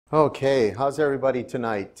Okay, how's everybody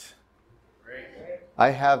tonight? Great. I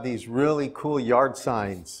have these really cool yard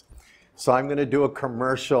signs. So I'm going to do a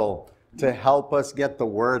commercial to help us get the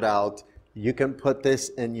word out. You can put this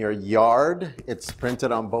in your yard. It's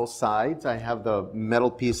printed on both sides. I have the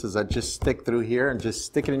metal pieces that just stick through here and just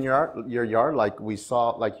stick it in your yard like you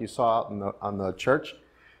saw on the church,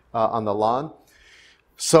 on the lawn.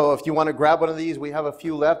 So if you want to grab one of these, we have a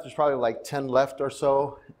few left. There's probably like 10 left or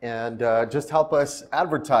so. And just help us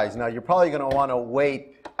advertise. Now, you're probably going to want to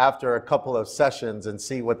wait after a couple of sessions and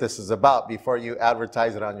see what this is about before you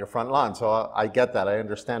advertise it on your front lawn. So I get that. I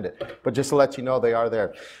understand it. But just to let you know, they are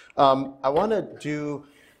there. I want to do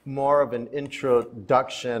more of an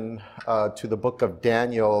introduction to the book of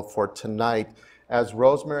Daniel for tonight. As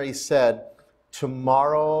Rosemary said,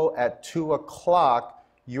 tomorrow at 2 o'clock,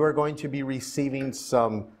 you are going to be receiving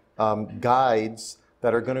some guides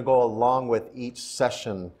that are going to go along with each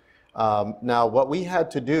session. Now, what we had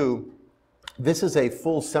to do, this is a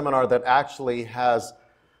full seminar that actually has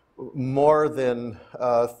more than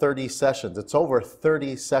 30 sessions. It's over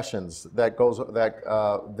 30 sessions that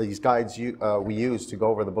these guides we use to go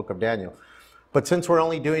over the book of Daniel. But since we're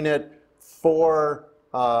only doing it 4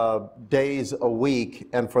 days a week,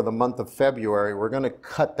 and for the month of February, we're going to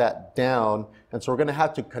cut that down, and so we're going to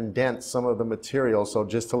have to condense some of the material, so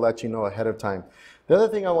just to let you know ahead of time. The other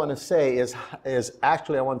thing I want to say is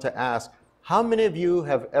actually I want to ask, how many of you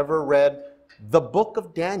have ever read the book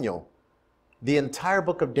of Daniel, the entire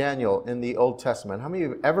book of Daniel in the Old Testament? How many of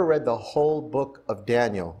you have ever read the whole book of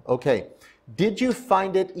Daniel? Okay, did you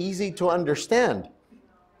find it easy to understand?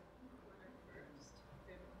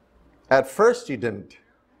 At first you didn't.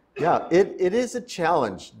 Yeah, it is a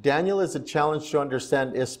challenge. Daniel is a challenge to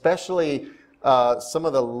understand, especially some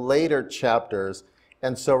of the later chapters.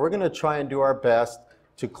 And so we're going to try and do our best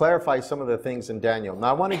to clarify some of the things in Daniel. Now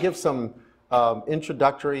I want to give some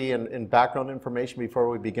introductory and background information before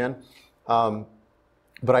we begin.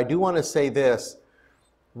 But I do want to say this.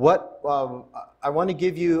 I want to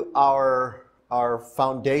give you our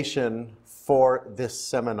foundation for this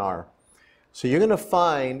seminar. So you're going to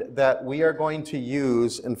find that we are going to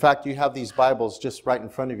use, in fact, you have these Bibles just right in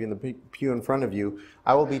front of you, in the pew in front of you.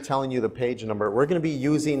 I will be telling you the page number. We're going to be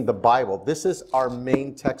using the Bible. This is our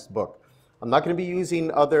main textbook. I'm not going to be using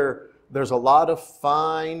there's a lot of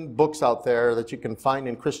fine books out there that you can find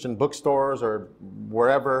in Christian bookstores or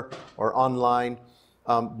wherever or online.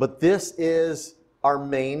 But this is our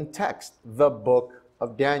main text, the book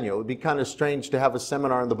of Daniel. It would be kind of strange to have a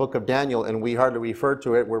seminar in the book of Daniel and we hardly refer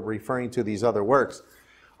to it. We're referring to these other works.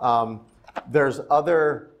 There's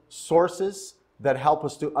other sources that help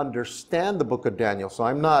us to understand the book of Daniel. So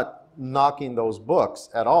I'm not knocking those books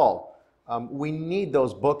at all. We need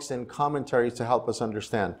those books and commentaries to help us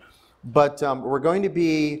understand. But we're going to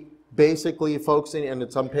be basically focusing, and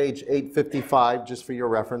it's on page 855, just for your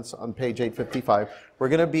reference, on page 855. We're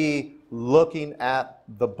going to be looking at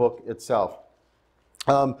the book itself.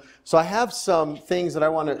 So I have some things that I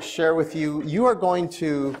want to share with you. You are going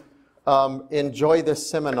to enjoy this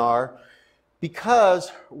seminar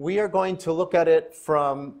because we are going to look at it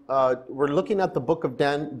from, we're looking at the book of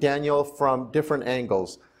Daniel from different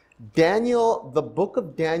angles. The book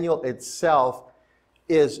of Daniel itself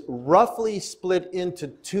is roughly split into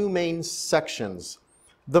 2 main sections.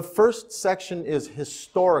 The first section is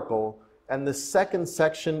historical, and the second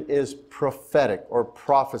section is prophetic or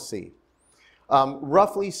prophecy.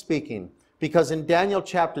 Roughly speaking, because in Daniel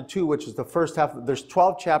chapter 2, which is the first half, there's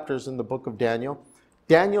 12 chapters in the book of Daniel.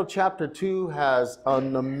 Daniel chapter 2 has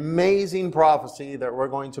an amazing prophecy that we're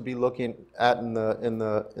going to be looking at in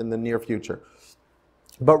the near future.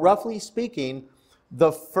 But roughly speaking,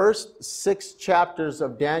 the first 6 chapters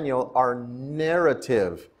of Daniel are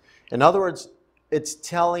narrative. In other words, it's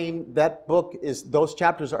telling, those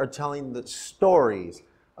chapters are telling the stories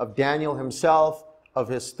of Daniel himself, of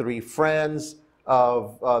his 3 friends,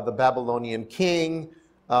 of the Babylonian king,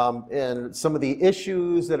 and some of the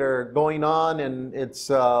issues that are going on, and it's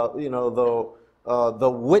the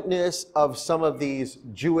witness of some of these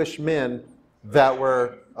Jewish men that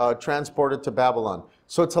were transported to Babylon.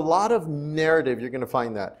 So it's a lot of narrative. You're going to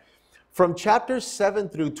find that. From chapters 7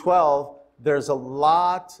 through 12, there's a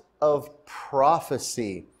lot of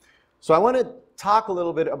prophecy. So I want to talk a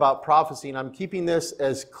little bit about prophecy, and I'm keeping this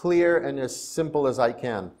as clear and as simple as I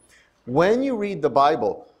can. When you read the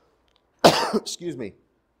Bible, excuse me,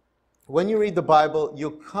 when you read the Bible,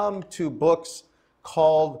 you'll come to books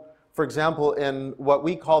called, for example, in what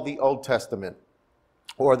we call the Old Testament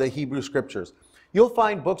or the Hebrew Scriptures. You'll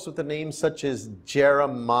find books with the names such as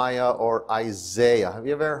Jeremiah or Isaiah. Have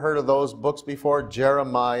you ever heard of those books before?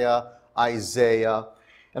 Jeremiah, Isaiah.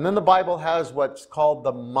 And then the Bible has what's called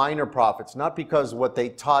the minor prophets, not because what they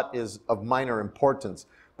taught is of minor importance,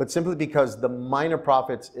 but simply because the minor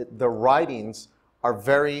prophets, the writings are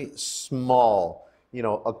very small, you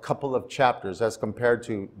know, a couple of chapters as compared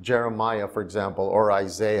to Jeremiah, for example, or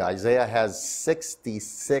Isaiah. Isaiah has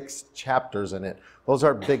 66 chapters in it. Those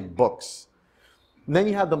are big books. And then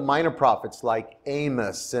you have the minor prophets like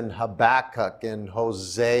Amos and Habakkuk and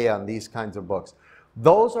Hosea and these kinds of books.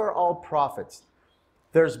 Those are all prophets.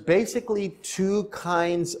 There's basically two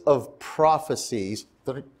kinds of prophecies.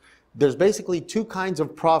 There's basically two kinds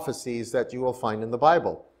of prophecies that you will find in the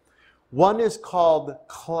Bible. One is called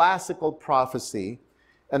classical prophecy,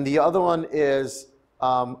 and the other one is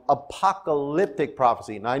apocalyptic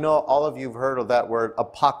prophecy. Now, I know all of you have heard of that word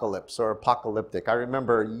apocalypse or apocalyptic. I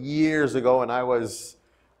remember years ago when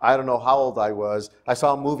I don't know how old I was, I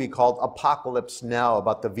saw a movie called Apocalypse Now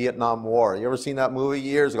about the Vietnam War. You ever seen that movie?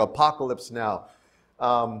 Years ago, Apocalypse Now.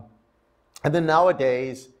 And then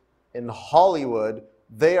nowadays, in Hollywood,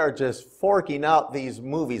 they are just forking out these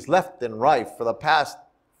movies left and right for the past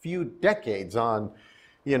few decades on,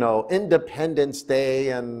 you know, Independence Day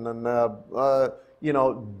and you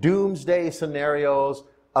know, doomsday scenarios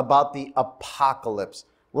about the apocalypse.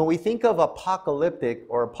 When we think of apocalyptic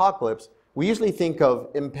or apocalypse, we usually think of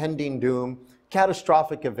impending doom,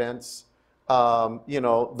 catastrophic events. You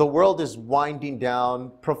know, the world is winding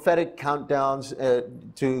down, prophetic countdowns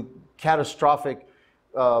to catastrophic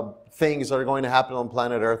things that are going to happen on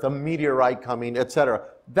planet Earth, a meteorite coming, etc.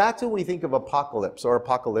 That's when we think of apocalypse or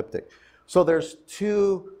apocalyptic. So there's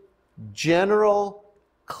two general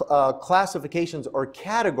classifications or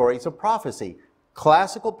categories of prophecy: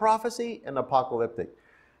 classical prophecy and apocalyptic.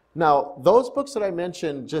 Now, those books that I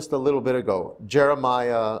mentioned just a little bit ago,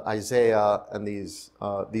 Jeremiah, Isaiah, and these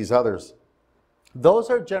others, those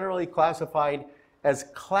are generally classified as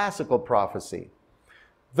classical prophecy.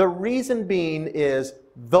 The reason being is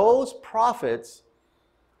those prophets,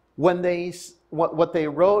 when what they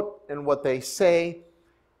wrote and what they say,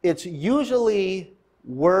 it's usually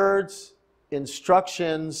words,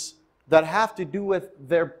 instructions that have to do with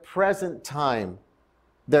their present time,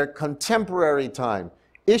 their contemporary time,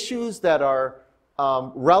 issues that are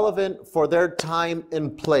relevant for their time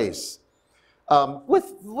and place.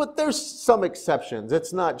 With there's some exceptions.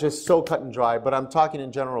 It's not just so cut and dry, but I'm talking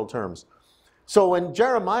in general terms. So when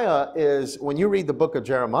you read the book of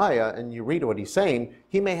Jeremiah and you read what he's saying,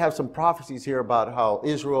 he may have some prophecies here about how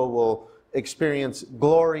Israel will experience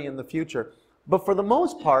glory in the future. But for the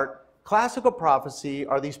most part, classical prophecy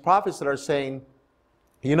are these prophets that are saying,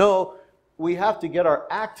 you know, we have to get our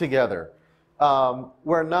act together.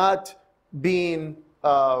 We're not being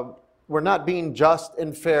just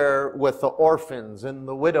and fair with the orphans and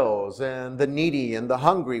the widows and the needy and the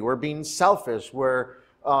hungry. We're being selfish. We're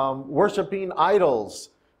worshiping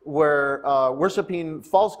idols. We're worshiping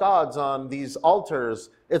false gods on these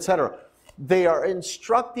altars, etc. They are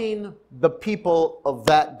instructing the people of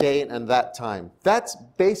that day and that time. That's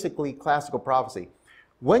basically classical prophecy.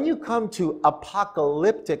 When you come to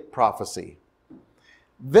apocalyptic prophecy,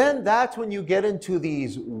 then that's when you get into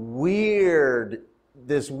this weird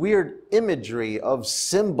imagery of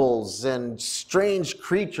symbols and strange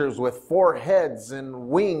creatures with 4 heads and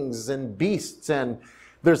wings and beasts, and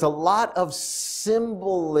there's a lot of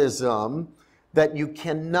symbolism that you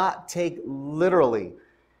cannot take literally.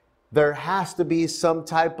 There has to be some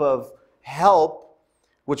type of help,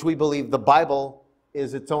 which we believe the Bible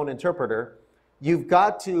is its own interpreter. You've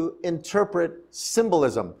got to interpret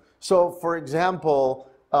symbolism. So, for example,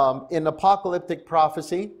 in apocalyptic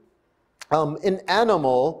prophecy, an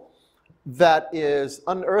animal that is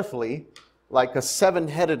unearthly, like a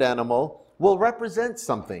 7-headed animal, will represent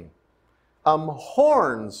something.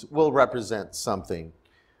 Horns will represent something.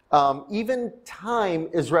 Even time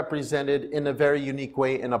is represented in a very unique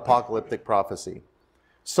way in apocalyptic prophecy.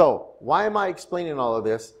 So, why am I explaining all of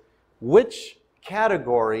this? Which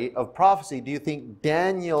category of prophecy do you think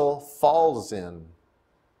Daniel falls in?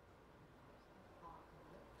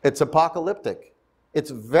 It's apocalyptic. It's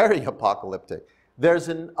very apocalyptic. There's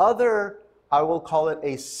another, I will call it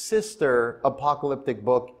a sister apocalyptic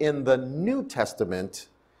book in the New Testament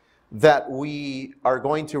that we are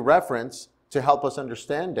going to reference to help us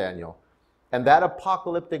understand Daniel. And that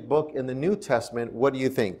apocalyptic book in the New Testament, what do you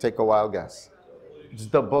think? Take a wild guess. It's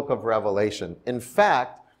the book of Revelation. In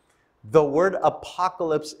fact, the word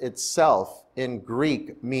apocalypse itself in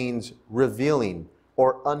Greek means revealing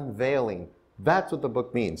or unveiling. That's what the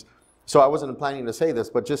book means. So I wasn't planning to say this,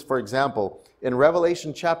 but just for example, in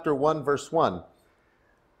Revelation chapter 1, verse 1,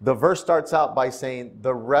 The verse starts out by saying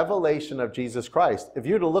the revelation of Jesus Christ. If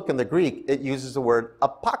you were to look in the Greek, it uses the word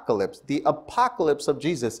apocalypse. The apocalypse of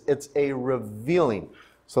Jesus, it's a revealing.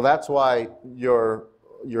 So that's why your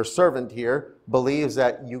servant here believes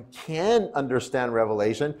that you can understand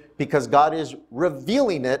Revelation because God is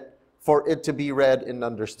revealing it for it to be read and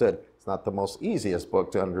understood. It's not the most easiest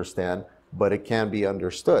book to understand, but it can be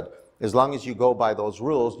understood. As long as you go by those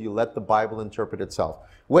rules, you let the Bible interpret itself,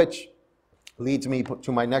 which leads me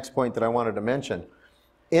to my next point that I wanted to mention.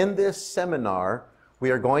 In this seminar,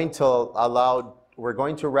 we're going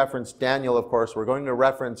to reference Daniel, of course. We're going to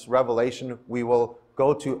reference Revelation. We will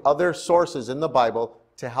go to other sources in the Bible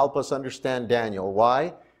to help us understand Daniel.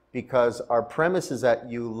 Why? Because our premise is that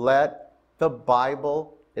you let the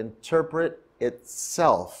Bible interpret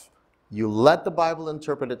itself. You let the Bible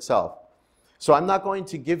interpret itself. So I'm not going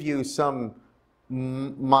to give you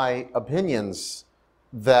my opinions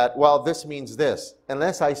that, well, this means this,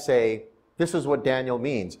 unless I say, this is what Daniel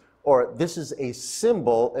means, or this is a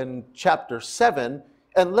symbol in chapter 7,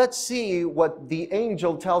 and let's see what the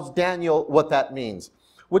angel tells Daniel what that means,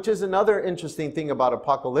 which is another interesting thing about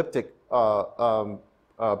apocalyptic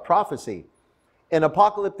prophecy. In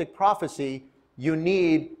apocalyptic prophecy,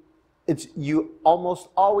 you almost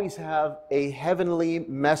always have a heavenly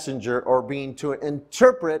messenger or being to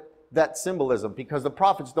interpret that symbolism, because the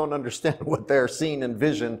prophets don't understand what they're seeing in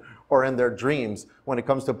vision or in their dreams when it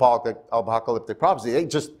comes to apocalyptic prophecy.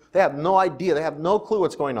 They have no idea. They have no clue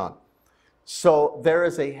what's going on. So there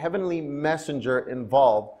is a heavenly messenger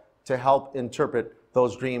involved to help interpret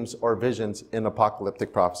those dreams or visions in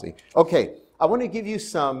apocalyptic prophecy. Okay, I want to give you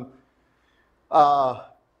some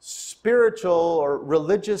spiritual or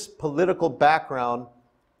religious political background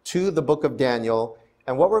to the book of Daniel.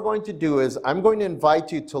 And what we're going to do is I'm going to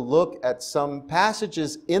invite you to look at some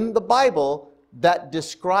passages in the Bible that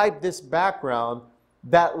describe this background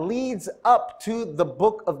that leads up to the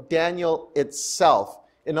book of Daniel itself.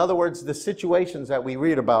 In other words, the situations that we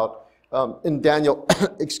read about in Daniel,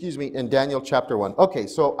 in Daniel chapter 1. Okay,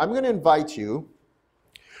 so I'm going to invite you.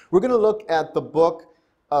 We're going to look at the book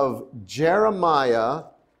of Jeremiah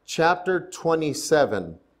chapter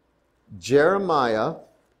 27. Jeremiah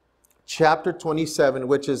chapter 27,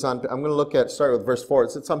 which is on, I'm going to start with verse 4.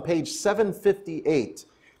 It's on page 758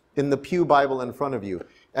 in the Pew Bible in front of you.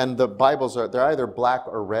 And the Bibles they're either black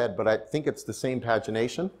or red, but I think it's the same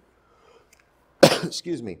pagination.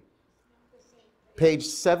 Excuse me. Page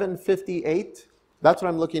 758. That's what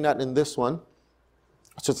I'm looking at in this one.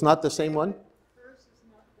 So it's not the same one? Verse is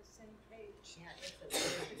not the same page.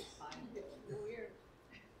 Weird.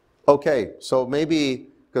 Okay, so maybe,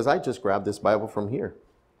 because I just grabbed this Bible from here.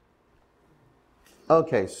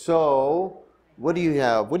 Okay, so what do you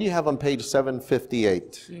have? What do you have on page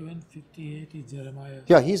 758? 758 is Jeremiah.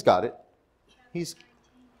 Yeah, he's got it.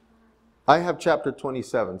 I have chapter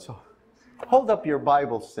 27. So hold up your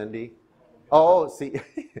Bible, Cindy. Oh, see,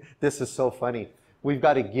 this is so funny. We've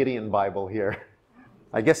got a Gideon Bible here.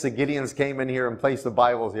 I guess the Gideons came in here and placed the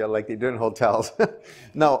Bibles here like they do in hotels.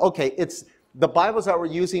 No, okay, it's the Bibles that we're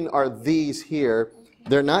using are these here.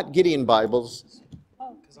 They're not Gideon Bibles.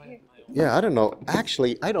 Yeah, I don't know.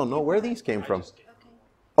 Actually, I don't know where these came from.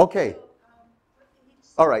 Okay.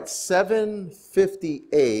 All right,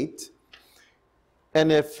 758.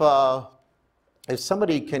 And if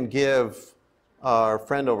somebody can give our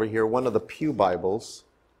friend over here one of the Pew Bibles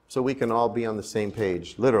so we can all be on the same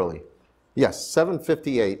page, literally. Yes,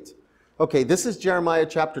 758. Okay, this is Jeremiah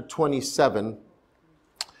chapter 27.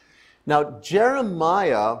 Now,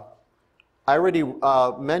 Jeremiah, I already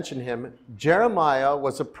mentioned him. Jeremiah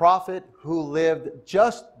was a prophet who lived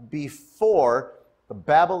just before the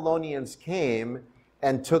Babylonians came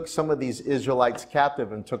and took some of these Israelites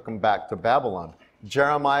captive and took them back to Babylon.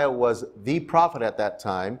 Jeremiah was the prophet at that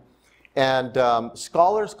time. And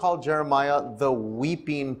scholars call Jeremiah the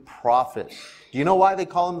weeping prophet. Do you know why they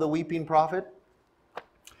call him the weeping prophet?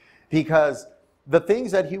 Because the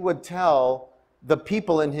things that he would tell the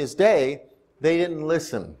people in his day, they didn't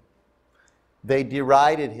listen. They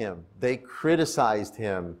derided him. They criticized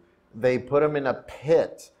him. They put him in a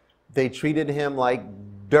pit. They treated him like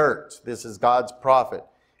dirt. This is God's prophet.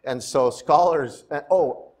 And so scholars,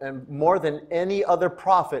 and more than any other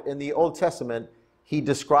prophet in the Old Testament, he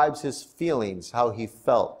describes his feelings, how he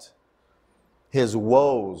felt, his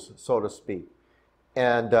woes, so to speak.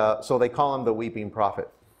 And so they call him the weeping prophet.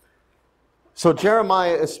 So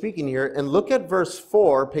Jeremiah is speaking here, and look at verse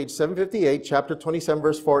 4, page 758, chapter 27,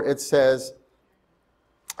 verse 4. It says,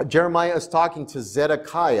 Jeremiah is talking to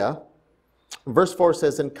Zedekiah. Verse 4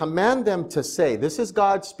 says, and command them to say, this is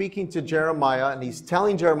God speaking to Jeremiah, and he's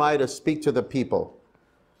telling Jeremiah to speak to the people.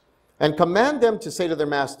 And command them to say to their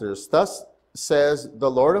masters, thus says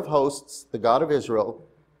the Lord of hosts, the God of Israel,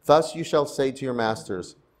 thus you shall say to your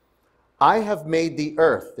masters, I have made the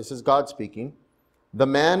earth, this is God speaking, the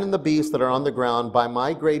man and the beast that are on the ground by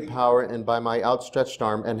my great power and by my outstretched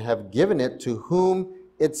arm, and have given it to whom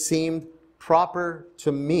it seemed proper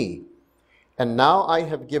to me. And now I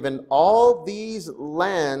have given all these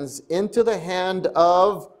lands into the hand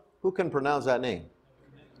of, who can pronounce that name?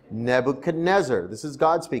 Nebuchadnezzar. This is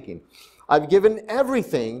God speaking. I've given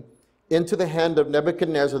everything into the hand of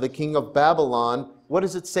Nebuchadnezzar, the king of Babylon. What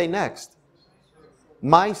does it say next?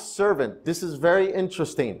 My servant. This is very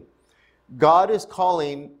interesting. God is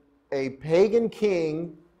calling a pagan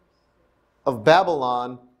king of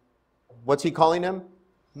Babylon, what's he calling him?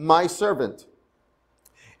 My servant.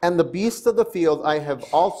 And the beasts of the field I have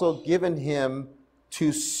also given him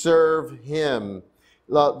to serve him.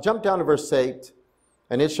 Now, jump down to verse 8.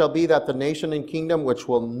 And it shall be that the nation and kingdom which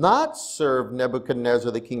will not serve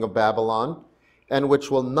Nebuchadnezzar, the king of Babylon, and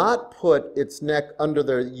which will not put its neck under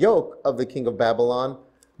the yoke of the king of Babylon,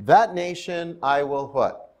 that nation I will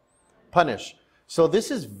what? Punish. So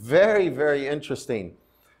this is very, very interesting.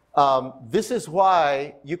 This is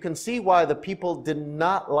why, you can see why the people did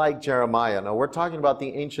not like Jeremiah. Now we're talking about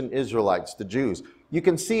the ancient Israelites, the Jews. You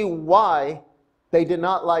can see why they did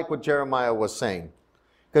not like what Jeremiah was saying.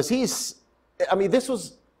 Because this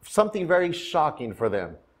was something very shocking for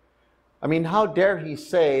them. I mean, how dare he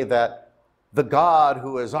say that the God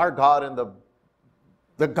who is our God and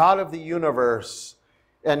the God of the universe,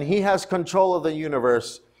 and he has control of the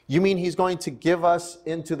universe, you mean he's going to give us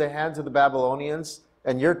into the hands of the Babylonians?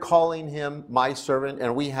 And you're calling him my servant,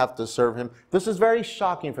 and we have to serve him. This is very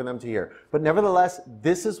shocking for them to hear. But nevertheless,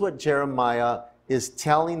 this is what Jeremiah is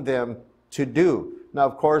telling them to do. Now,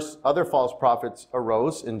 of course, other false prophets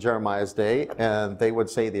arose in Jeremiah's day, and they would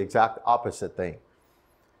say the exact opposite thing.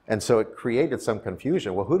 And so it created some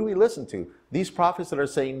confusion. Well, who do we listen to? These prophets that are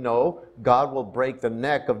saying, no, God will break the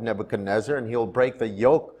neck of Nebuchadnezzar, and he'll break the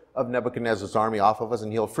yoke of Nebuchadnezzar's army off of us,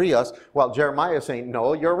 and he'll free us. While Jeremiah is saying,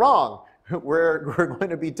 no, you're wrong. We're going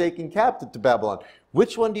to be taken captive to Babylon.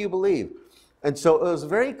 Which one do you believe? And so it was a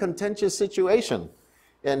very contentious situation.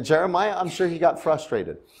 And Jeremiah, I'm sure he got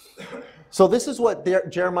frustrated. So this is what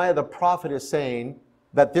Jeremiah the prophet is saying,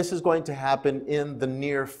 that this is going to happen in the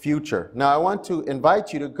near future. Now I want to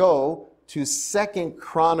invite you to go to 2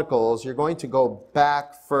 Chronicles. You're going to go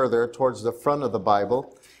back further towards the front of the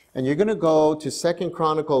Bible. And you're going to go to 2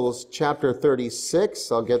 Chronicles chapter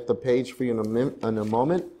 36. I'll get the page for you in a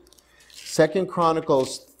moment. 2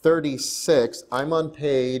 Chronicles 36, I'm on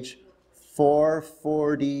page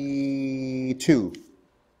 442.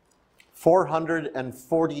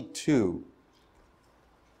 442.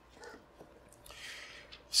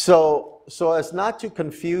 So as not to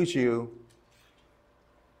confuse you,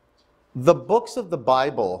 the books of the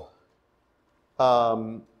Bible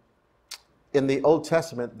in the Old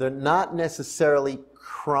Testament, they're not necessarily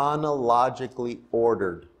chronologically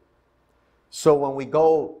ordered. So when we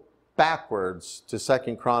go backwards to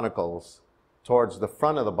 2 Chronicles towards the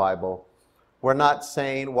front of the Bible, we're not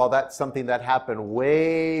saying, well, that's something that happened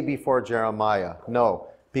way before Jeremiah. No,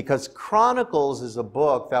 because Chronicles is a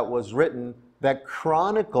book that was written that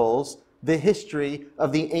chronicles the history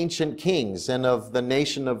of the ancient kings and of the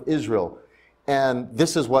nation of Israel. And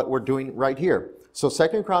this is what we're doing right here. So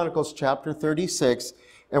 2 Chronicles chapter 36,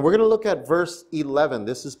 and we're going to look at verse 11.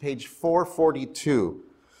 This is page 442.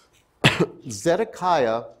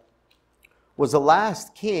 Zedekiah was the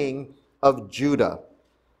last king of Judah.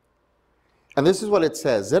 And this is what it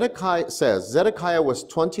says. Zedekiah was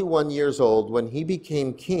 21 years old when he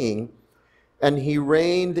became king, and he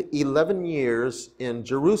reigned 11 years in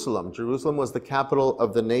Jerusalem. Jerusalem was the capital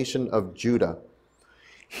of the nation of Judah.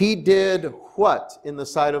 He did what in the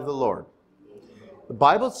sight of the Lord? The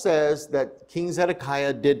Bible says that King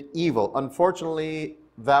Zedekiah did evil. Unfortunately,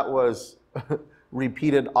 that was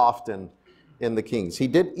repeated often in the kings. He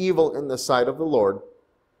did evil in the sight of the Lord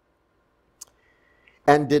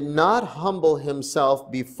and did not humble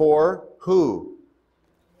himself before who?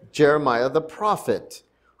 Jeremiah the prophet,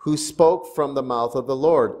 who spoke from the mouth of the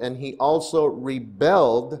Lord. And he also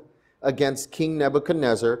rebelled against King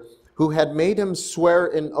Nebuchadnezzar, who had made him swear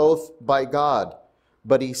an oath by God.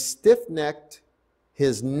 But he stiff-necked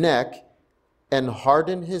his neck and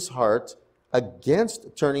hardened his heart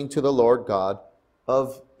against turning to the Lord God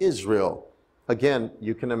of Israel. Again,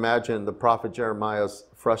 you can imagine the prophet Jeremiah's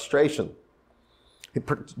frustration.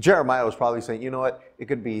 Jeremiah was probably saying, you know what, it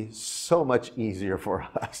could be so much easier for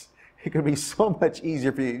us. It could be so much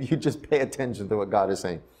easier for you. You just pay attention to what God is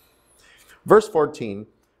saying. Verse 14,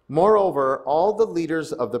 Moreover, all the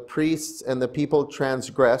leaders of the priests and the people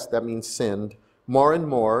transgressed, that means sinned, more and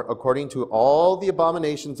more, according to all the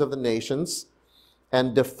abominations of the nations,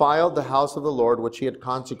 and defiled the house of the Lord, which he had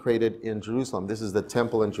consecrated in Jerusalem. This is the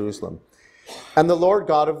temple in Jerusalem. And the Lord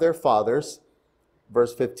God of their fathers,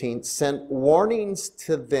 verse 15, sent warnings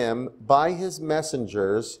to them by his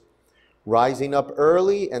messengers, rising up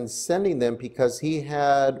early and sending them, because he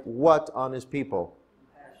had what on his people?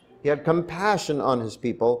 He had compassion on his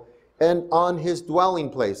people and on his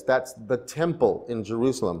dwelling place. That's the temple in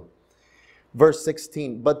Jerusalem. Verse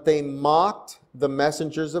 16, but they mocked the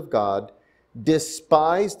messengers of God,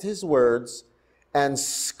 despised his words, and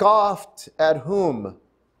scoffed at whom?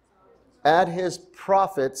 At his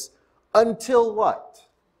prophets, until what?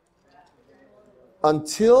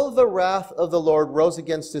 Until the wrath of the Lord rose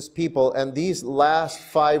against his people. And these last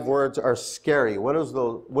 5 words are scary. What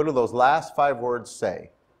do those last 5 words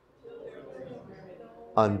say?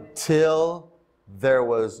 Until there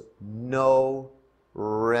was no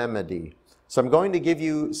remedy. So I'm going to give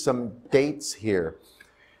you some dates here.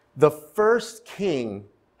 The first king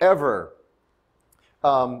ever,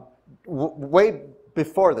 way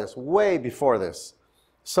before this,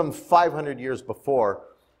 some 500 years before,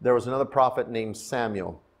 there was another prophet named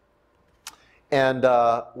Samuel. And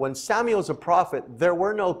when Samuel was a prophet, there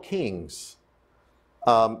were no kings.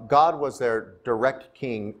 God was their direct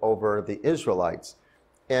king over the Israelites.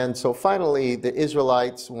 And so finally, the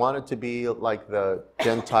Israelites wanted to be like the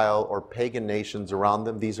Gentile or pagan nations around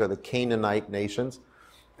them. These are the Canaanite nations.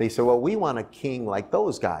 They said, well, we want a king like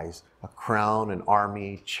those guys. A crown, an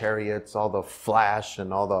army, chariots, all the flash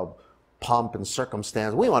and all the pomp and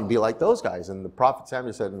circumstance. We want to be like those guys. And the prophet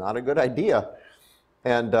Samuel said, not a good idea.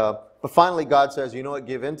 And but finally God says, you know what,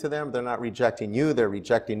 give in to them. They're not rejecting you, they're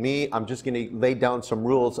rejecting me. I'm just going to lay down some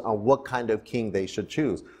rules on what kind of king they should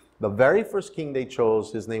choose. The very first king they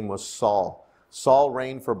chose, his name was Saul. Saul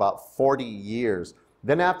reigned for about 40 years.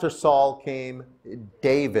 Then after Saul came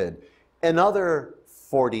David, another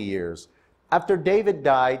 40 years. After David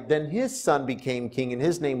died, then his son became king, and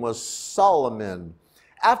his name was Solomon.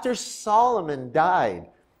 After Solomon died,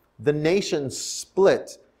 the nation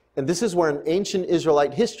split. And this is where in ancient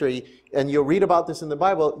Israelite history, and you'll read about this in the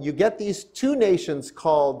Bible, you get these 2 nations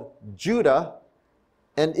called Judah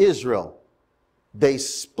and Israel. They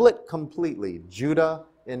split completely, Judah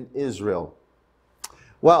and Israel.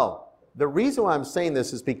 Well, the reason why I'm saying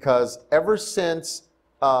this is because ever since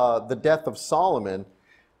the death of Solomon,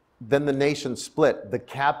 then the nation split. The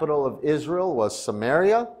capital of Israel was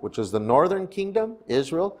Samaria, which is the northern kingdom,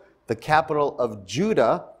 Israel. The capital of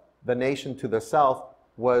Judah, the nation to the south,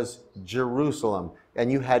 was Jerusalem.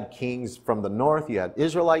 And you had kings from the north, you had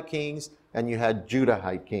Israelite kings, and you had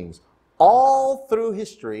Judahite kings. All through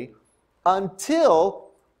history,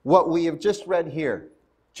 until what we have just read here.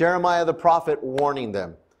 Jeremiah the prophet warning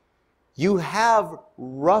them. You have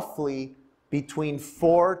roughly between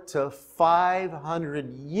 400 to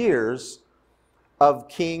 500 years of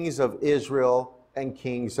kings of Israel and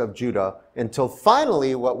kings of Judah, until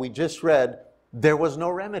finally, what we just read, there was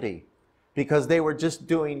no remedy, because they were just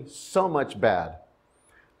doing so much bad.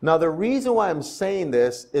 Now, the reason why I'm saying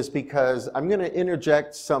this is because I'm going to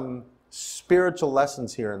interject some spiritual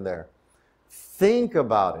lessons here and there. Think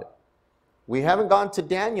about it. We haven't gone to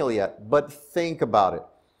Daniel yet, but think about it.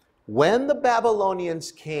 When the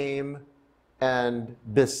Babylonians came and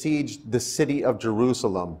besieged the city of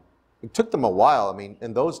Jerusalem, it took them a while. I mean,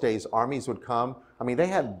 in those days, armies would come. I mean, they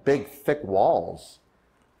had big, thick walls.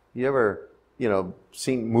 You ever,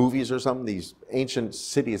 seen movies or something? These ancient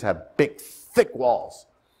cities had big, thick walls.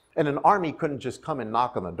 And an army couldn't just come and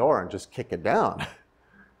knock on the door and just kick it down.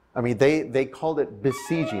 I mean, they called it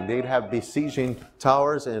besieging. They'd have besieging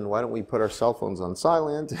towers, and why don't we put our cell phones on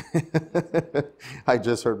silent? I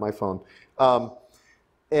just heard my phone.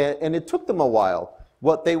 And it took them a while.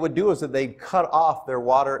 What they would do is that they'd cut off their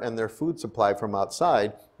water and their food supply from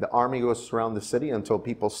outside. The army would surround the city until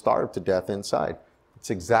people starved to death inside. It's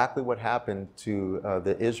exactly what happened to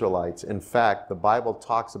the Israelites. In fact, the Bible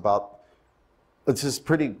talks about, this is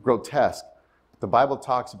pretty grotesque. The Bible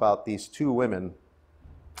talks about these 2 women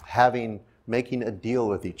making a deal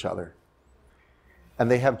with each other. And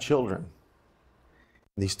they have children.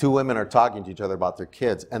 These 2 women are talking to each other about their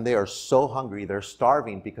kids, and they are so hungry, they're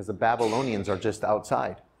starving because the Babylonians are just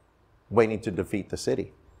outside waiting to defeat the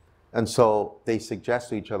city. And so they suggest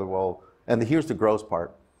to each other, well, and here's the gross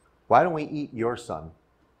part, why don't we eat your son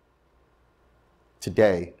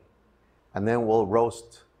today, and then we'll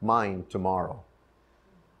roast mine tomorrow?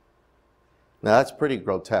 Now that's pretty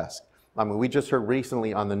grotesque. I mean, we just heard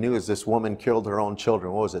recently on the news, this woman killed her own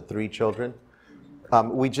children. What was it, 3 children?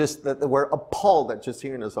 We're appalled at just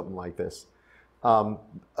hearing of something like this.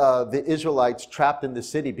 The Israelites trapped in the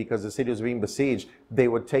city because the city was being besieged, they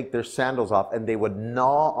would take their sandals off and they would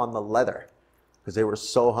gnaw on the leather because they were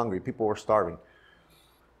so hungry. People were starving.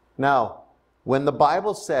 Now, when the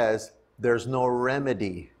Bible says there's no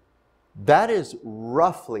remedy, that is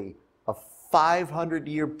roughly a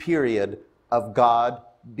 500-year period of God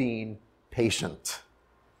being patient.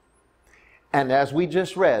 And as we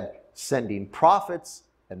just read, sending prophets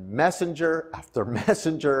and messenger after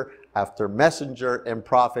messenger after messenger and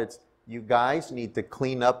prophets, you guys need to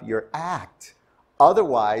clean up your act.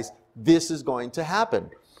 Otherwise, this is going to happen.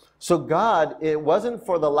 So God, it wasn't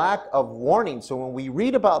for the lack of warning. So when we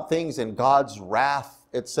read about things in God's wrath,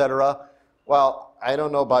 etc., well, I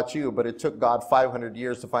don't know about you, but it took God 500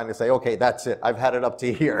 years to finally say, okay, that's it. I've had it up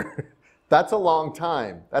to here. That's a long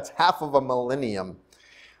time. That's half of a millennium.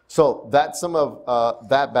 So that's some of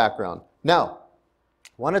that background. Now,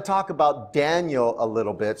 I want to talk about Daniel a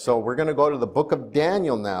little bit. So we're going to go to the book of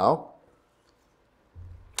Daniel now.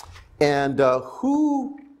 And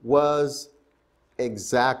who was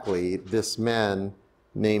exactly this man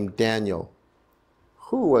named Daniel?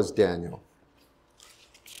 Who was Daniel?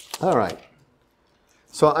 All right.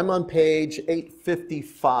 So I'm on page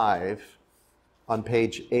 855. On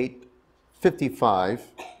page 855.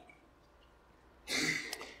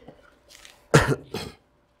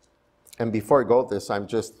 And before I go with this, I'm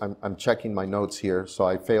checking my notes here, so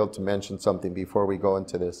I failed to mention something before we go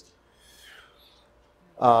into this.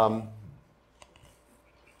 I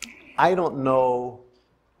don't know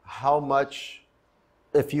how much,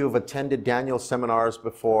 if you have attended Daniel seminars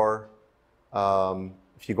before,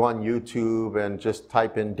 if you go on YouTube and just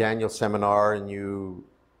type in Daniel seminar and you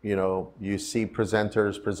see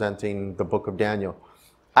presenters presenting the book of Daniel.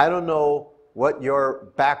 I don't know what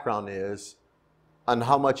your background is on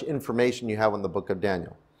how much information you have on the book of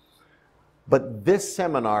Daniel. But this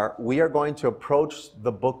seminar, we are going to approach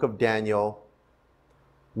the book of Daniel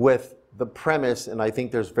with the premise, and I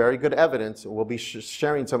think there's very good evidence, and we'll be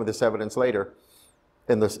sharing some of this evidence later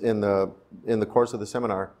in the course of the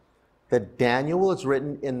seminar, that Daniel was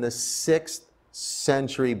written in the 6th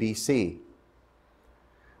century BC.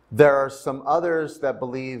 There are some others that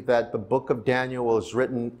believe that the book of Daniel was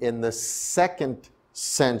written in the 2nd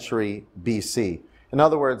century BC. In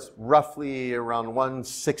other words, roughly around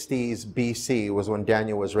 160s BC was when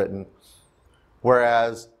Daniel was written.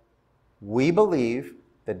 Whereas we believe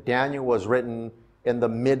that Daniel was written in the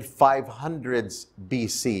mid-500s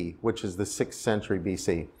BC, which is the 6th century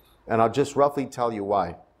BC. And I'll just roughly tell you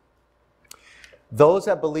why. Those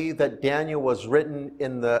that believe that Daniel was written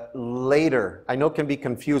in the later, I know it can be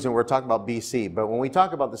confusing, we're talking about BC, but when we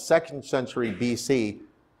talk about the 2nd century BC,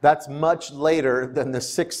 that's much later than the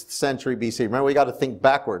 6th century BC. Remember, we got to think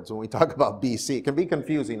backwards when we talk about BC. It can be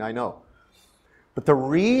confusing, I know. But the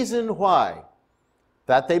reason why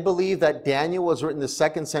that they believe that Daniel was written in the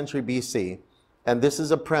 2nd century BC, and this is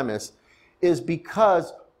a premise, is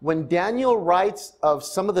because when Daniel writes of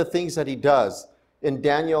some of the things that he does in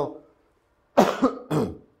Daniel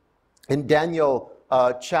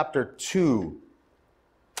chapter 2,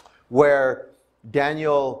 where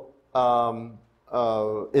Daniel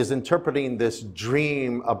is interpreting this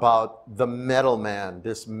dream about the metal man.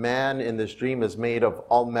 This man in this dream is made of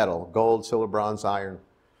all metal, gold, silver, bronze, iron.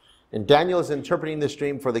 And Daniel is interpreting this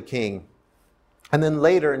dream for the king. And then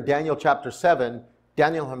later in Daniel chapter 7,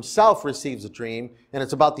 Daniel himself receives a dream, and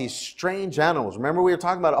it's about these strange animals. Remember, we were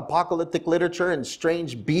talking about apocalyptic literature and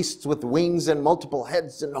strange beasts with wings and multiple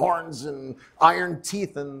heads and horns and iron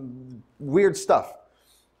teeth and weird stuff.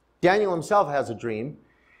 Daniel himself has a dream.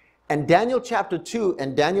 And Daniel chapter 2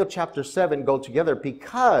 and Daniel chapter 7 go together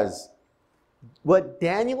because what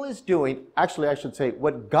Daniel is doing, actually I should say,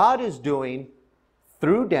 what God is doing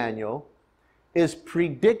through Daniel is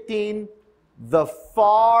predicting the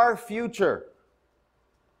far future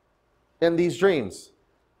in these dreams.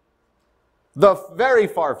 The very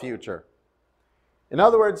far future. In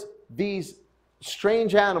other words, these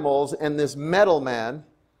strange animals and this metal man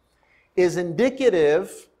is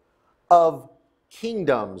indicative of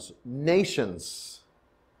kingdoms, nations.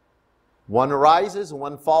 One arises and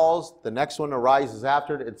one falls, the next one arises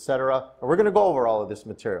after it, etc. And we're going to go over all of this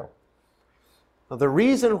material. Now, the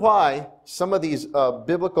reason why some of these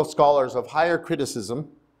biblical scholars of higher criticism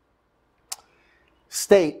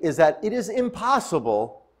state is that it is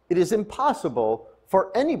impossible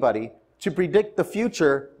for anybody to predict the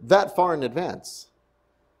future that far in advance.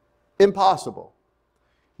 Impossible.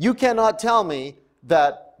 You cannot tell me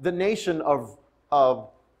that the nation of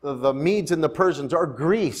the Medes and the Persians are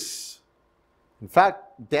Greece. In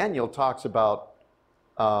fact, Daniel talks about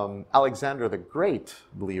Alexander the Great,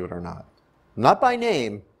 believe it or not. Not by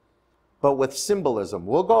name, but with symbolism.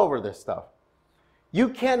 We'll go over this stuff. You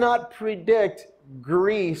cannot predict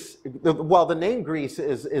Greece. Well, the name Greece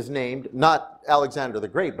is named, not Alexander the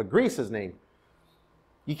Great, but Greece is named.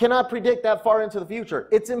 You cannot predict that far into the future.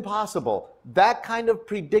 It's impossible. That kind of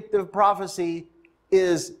predictive prophecy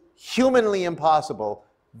is humanly impossible.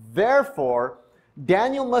 Therefore,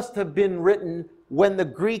 Daniel must have been written when the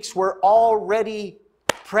Greeks were already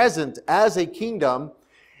present as a kingdom.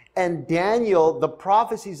 And Daniel, the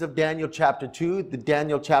prophecies of Daniel chapter 2, the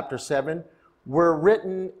Daniel chapter 7, were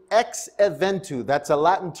written ex eventu. That's a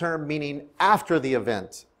Latin term meaning after the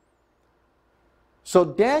event. So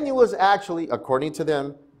Daniel is actually, according to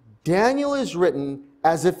them, Daniel is written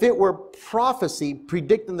as if it were prophecy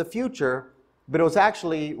predicting the future, but it was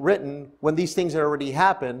actually written when these things had already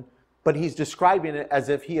happened, but he's describing it as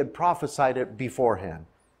if he had prophesied it beforehand.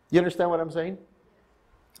 You understand what I'm saying?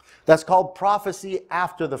 That's called prophecy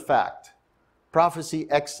after the fact. Prophecy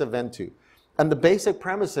ex eventu. And the basic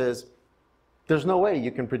premise is, there's no way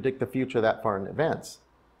you can predict the future that far in advance.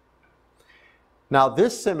 Now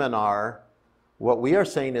this seminar, what we are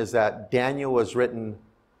saying is that Daniel was written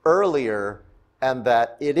earlier and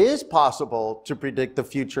that it is possible to predict the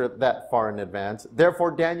future that far in advance. Therefore,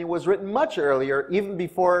 Daniel was written much earlier, even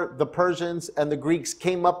before the Persians and the Greeks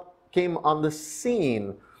came on the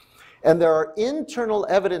scene. And there are internal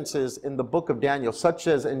evidences in the book of Daniel, such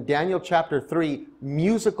as in Daniel chapter 3,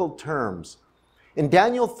 musical terms. In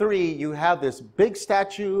Daniel 3, you have this big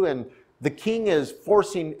statue, and the king is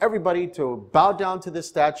forcing everybody to bow down to this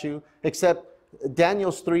statue, except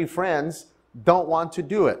Daniel's 3 friends don't want to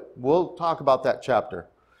do it. We'll talk about that chapter.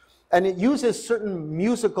 And it uses certain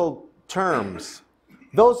musical terms.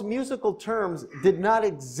 Those musical terms did not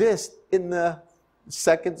exist in the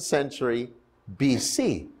 2nd century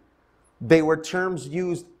BC. They were terms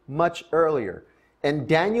used much earlier. And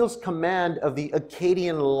Daniel's command of the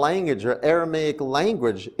Akkadian language or Aramaic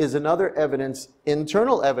language is another evidence,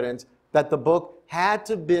 internal evidence, that the book had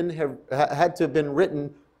to have been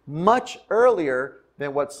written much earlier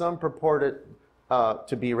than what some purported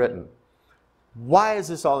to be written. Why is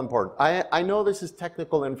this all important? I know this is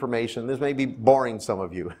technical information. This may be boring some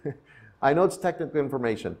of you. I know it's technical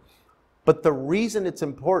information. But the reason it's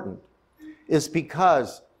important is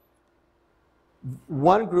because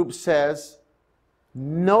one group says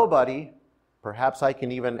nobody, perhaps I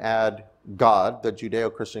can even add God, the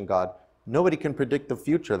Judeo-Christian God, nobody can predict the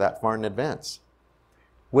future that far in advance,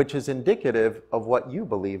 which is indicative of what you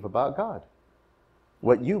believe about God,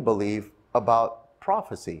 what you believe about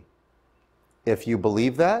prophecy. If you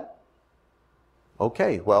believe that,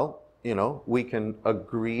 okay, well, we can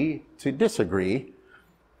agree to disagree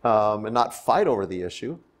and not fight over the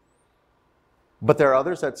issue. But there are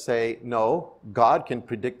others that say, no, God can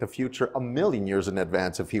predict the future 1,000,000 years in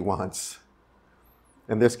advance if he wants.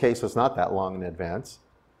 In this case, it's not that long in advance.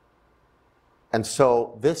 And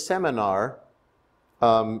so this seminar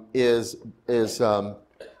is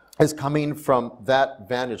coming from that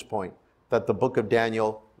vantage point, that the book of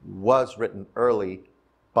Daniel was written early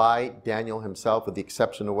by Daniel himself, with the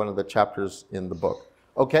exception of one of the chapters in the book.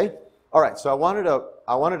 Okay? All right, so I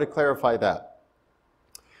wanted to clarify that.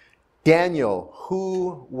 Daniel,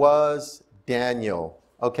 who was Daniel?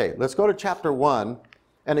 Okay, let's go to chapter 1.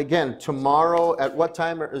 And again, tomorrow, at what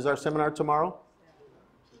time is our seminar tomorrow?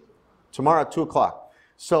 Tomorrow at 2 o'clock.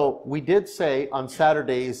 So we did say on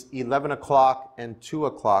Saturdays, 11 o'clock and 2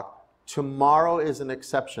 o'clock. Tomorrow is an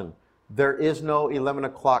exception. There is no 11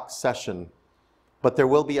 o'clock session, but there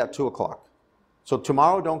will be at 2 o'clock. So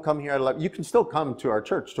tomorrow, don't come here at 11. You can still come to our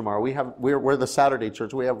church tomorrow. We're the Saturday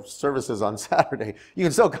church. We have services on Saturday. You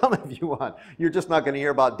can still come if you want. You're just not going to hear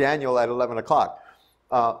about Daniel at 11 o'clock.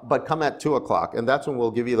 But come at 2 o'clock, and that's when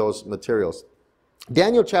we'll give you those materials.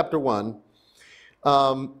 Daniel chapter 1.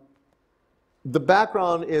 The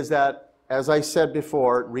background is that, as I said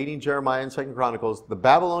before, reading Jeremiah and 2 Chronicles, the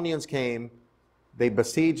Babylonians came, they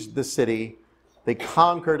besieged the city, they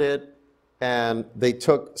conquered it, and they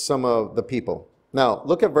took some of the people. Now,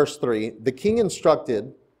 look at verse 3. The king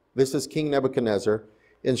instructed, this is King Nebuchadnezzar,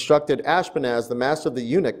 instructed Ashpenaz, the master of the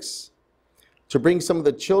eunuchs, to bring some of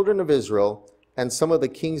the children of Israel and some of the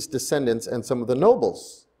king's descendants and some of the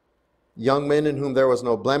nobles, young men in whom there was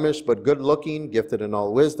no blemish, but good-looking, gifted in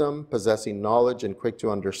all wisdom, possessing knowledge and quick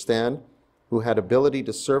to understand, who had ability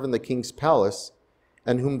to serve in the king's palace,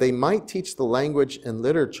 and whom they might teach the language and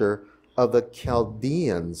literature of the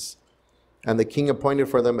Chaldeans. And the king appointed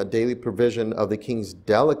for them a daily provision of the king's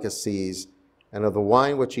delicacies and of the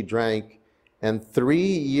wine which he drank, and 3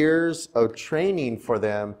 years of training for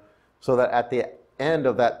them, so that at the end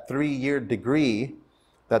of that 3-year degree,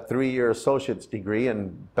 that 3-year associate's degree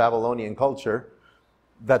in Babylonian culture,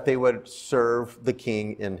 that they would serve the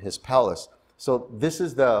king in his palace. So this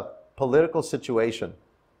is the political situation.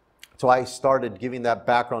 So I started giving that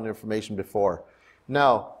background information before.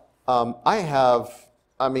 Now, can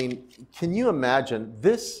you imagine?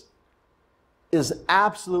 This is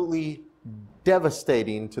absolutely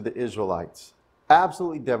devastating to the Israelites.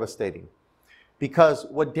 Absolutely devastating. Because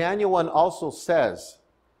what Daniel 1 also says,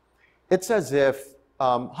 it's as if,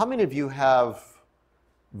 how many of you have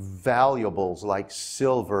valuables like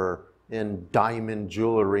silver and diamond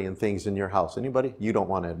jewelry and things in your house? Anybody? You don't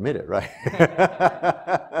want to admit it, right?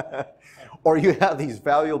 Or you have these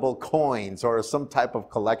valuable coins or some type of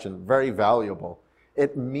collection, very valuable.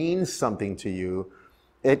 It means something to you.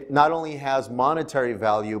 It not only has monetary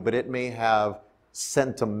value, but it may have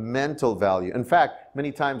sentimental value. In fact,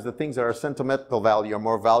 many times the things that are sentimental value are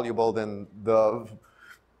more valuable than the,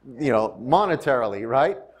 monetarily,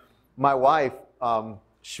 right? My wife,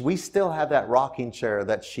 we still have that rocking chair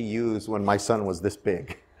that she used when my son was this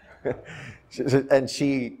big. And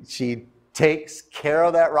she takes care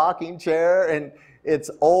of that rocking chair, and it's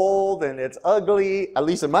old and it's ugly, at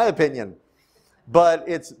least in my opinion, but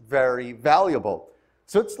it's very valuable.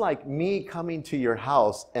 So it's like me coming to your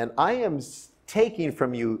house and I am taking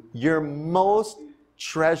from you your most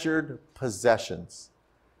treasured possessions.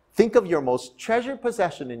 Think of your most treasured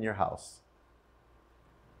possession in your house.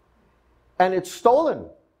 And it's stolen.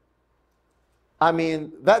 I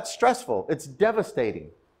mean, that's stressful. It's devastating.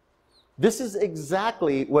 This is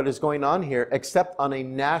exactly what is going on here, except on a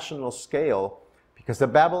national scale, because the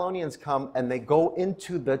Babylonians come and they go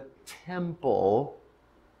into the temple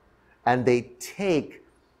and they take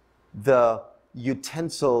the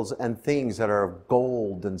utensils and things that are of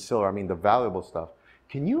gold and silver, I mean the valuable stuff.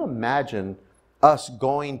 Can you imagine us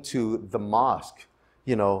going to the mosque,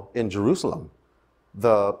 in Jerusalem,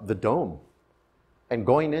 the dome, and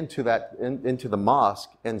going into into the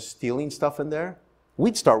mosque and stealing stuff in there?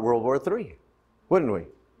 We'd start World War III, wouldn't we?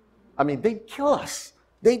 I mean, they'd kill us.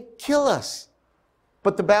 They'd kill us.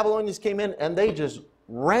 But the Babylonians came in and they just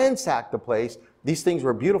ransacked the place. These things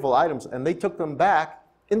were beautiful items, and they took them back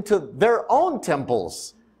into their own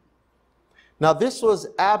temples. Now, this was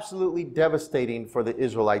absolutely devastating for the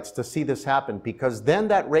Israelites to see this happen, because then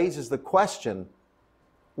that raises the question,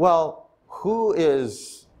 well, who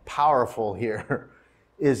is powerful here?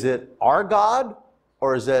 Is it our God,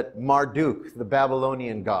 or is it Marduk, the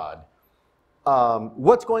Babylonian god?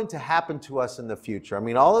 What's going to happen to us in the future? I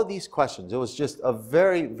mean, all of these questions, it was just a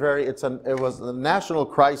it was a national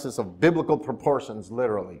crisis of biblical proportions,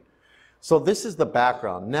 literally. So this is the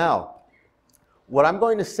background. Now, what I'm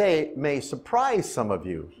going to say may surprise some of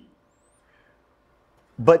you.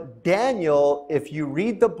 But Daniel, if you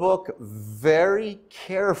read the book very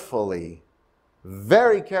carefully,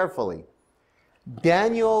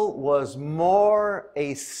 Daniel was more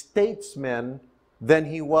a statesman than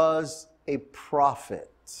he was a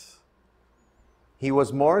prophet. He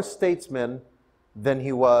was more a statesman than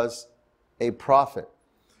he was a prophet.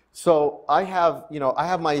 So I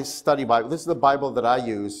have my study Bible. This is the Bible that I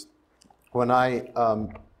use when I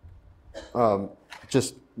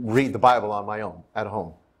just read the Bible on my own at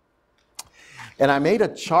home. And I made a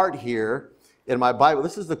chart here in my Bible.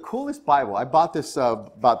 This is the coolest Bible. I bought this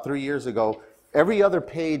about 3 years ago. Every other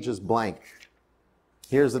page is blank.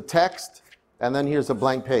 Here's the text, and then here's a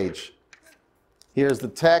blank page. Here's the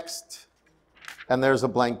text, and there's a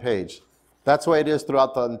blank page. That's the way it is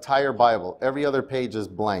throughout the entire Bible. Every other page is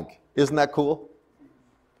blank. Isn't that cool?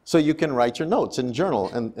 So you can write your notes and journal,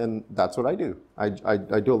 and that's what I do. I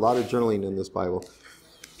do a lot of journaling in this Bible.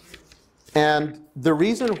 And the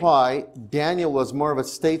reason why Daniel was more of a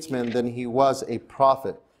statesman than he was a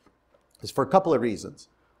prophet is for a couple of reasons.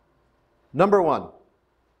 Number one,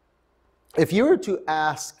 if you were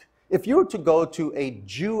to go to a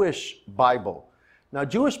Jewish Bible, now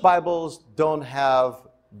Jewish Bibles don't have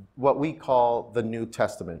what we call the New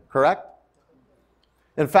Testament, correct?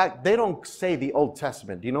 In fact, they don't say the Old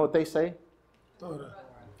Testament. Do you know what they say? Torah.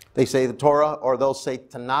 They say the Torah, or they'll say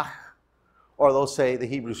Tanakh, or they'll say the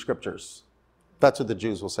Hebrew Scriptures. That's what the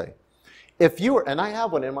Jews will say. And I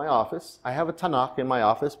have one in my office. I have a Tanakh in my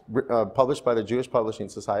office, published by the Jewish Publishing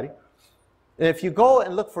Society. And if you go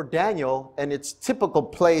and look for Daniel in its typical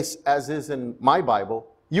place, as is in my Bible,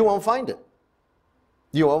 you won't find it.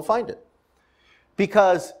 You won't find it.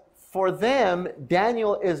 Because for them,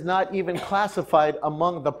 Daniel is not even classified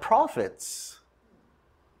among the prophets.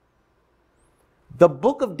 The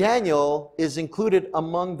book of Daniel is included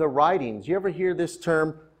among the writings. You ever hear this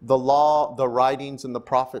term, the law, the writings, and the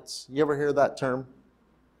prophets? You ever hear that term?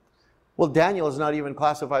 Well, Daniel is not even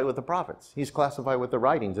classified with the prophets. He's classified with the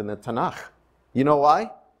writings in the Tanakh. You know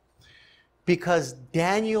why? Because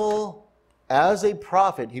Daniel, as a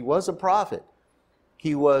prophet, he was a prophet.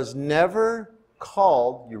 He was never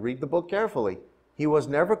called, you read the book carefully, he was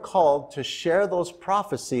never called to share those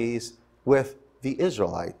prophecies with the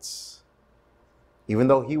Israelites. Even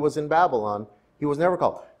though he was in Babylon, he was never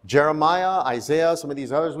called. Jeremiah, Isaiah, some of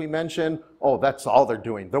these others we mentioned, oh, that's all they're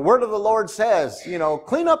doing. The word of the Lord says,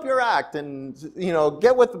 clean up your act and,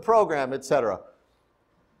 get with the program, etc.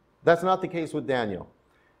 That's not the case with Daniel.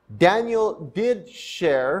 Daniel did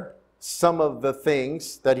share some of the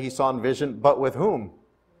things that he saw in vision, but with whom?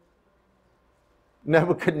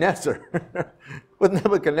 Nebuchadnezzar. With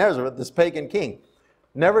Nebuchadnezzar, with this pagan king.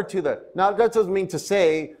 Never to the... Now, that doesn't mean to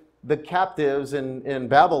say the captives in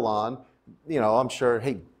Babylon, I'm sure,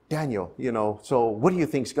 hey, Daniel, so what do you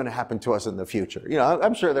think is going to happen to us in the future?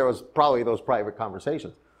 I'm sure there was probably those private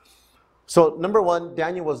conversations. So, number one,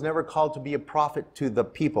 Daniel was never called to be a prophet to the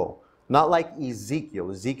people. Not like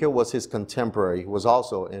Ezekiel. Ezekiel was his contemporary, who was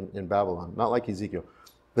also in Babylon. Not like Ezekiel.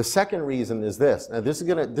 The second reason is this. Now,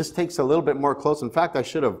 this takes a little bit more close. In fact, I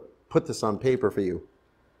should have put this on paper for you.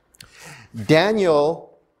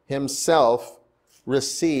 Daniel himself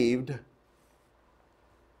received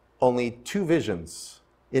only 2 visions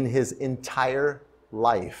in his entire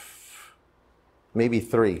life. Maybe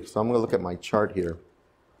 3. So I'm going to look at my chart here.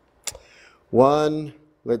 1,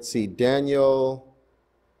 let's see, Daniel.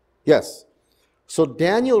 Yes. So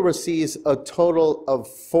Daniel receives a total of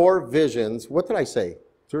 4 visions. What did I say?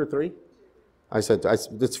 2 or 3? I said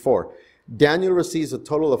it's 4. Daniel receives a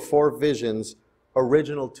total of 4 visions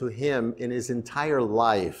original to him in his entire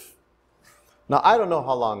life. Now, I don't know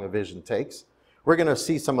how long a vision takes. We're going to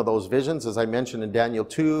see some of those visions, as I mentioned in Daniel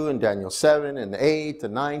 2, and Daniel 7, and 8,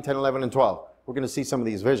 and 9, 10, 11, and 12. We're going to see some of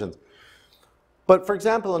these visions. But for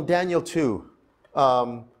example, in Daniel 2,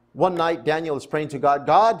 one night Daniel is praying to God.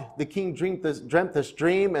 God, the king dreamt this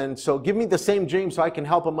dream, and so give me the same dream so I can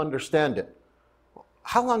help him understand it.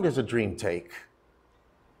 How long does a dream take?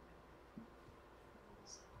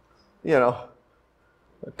 A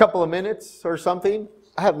couple of minutes or something?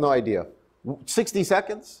 I have no idea. 60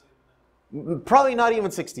 seconds? Probably not even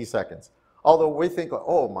 60 seconds. Although we think,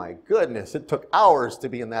 oh my goodness, it took hours to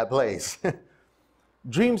be in that place.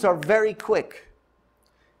 Dreams are very quick.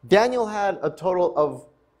 Daniel had a total of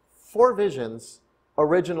 4 visions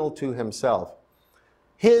original to himself.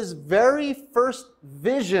 His very first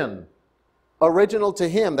vision original to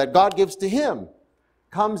him, that God gives to him,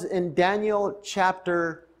 comes in Daniel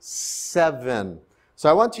chapter 7. So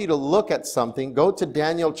I want you to look at something. Go to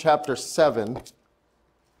Daniel chapter 7.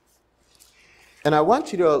 And I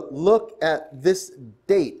want you to look at this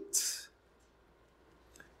date.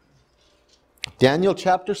 Daniel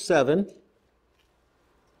chapter 7.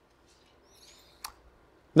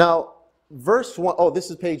 Now, verse 1, oh, this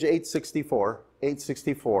is page 864.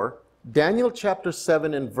 864. Daniel chapter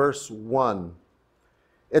 7 and verse 1.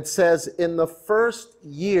 It says, in the first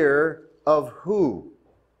year of who?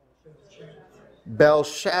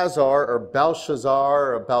 Belshazzar, or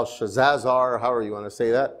Belshazzar, or Belshazzar, however you want to say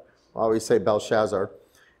that. I always say Belshazzar.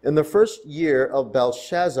 In the first year of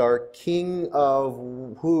Belshazzar, king of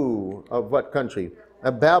who? Of what country?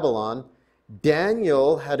 Of Babylon.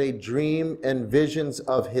 Daniel had a dream and visions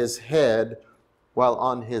of his head while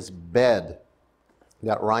on his bed.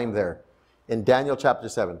 That rhyme there. In Daniel chapter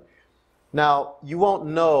 7. Now, you won't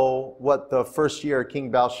know what the first year of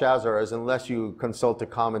King Belshazzar is unless you consult a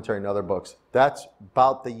commentary in other books. That's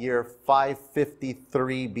about the year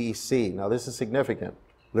 553 BC. Now, this is significant.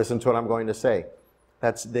 Listen to what I'm going to say.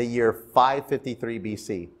 That's the year 553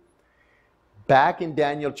 BC. Back in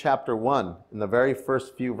Daniel chapter 1, in the very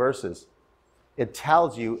first few verses, it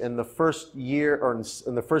tells you in the first year, or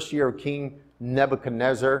in the first year of King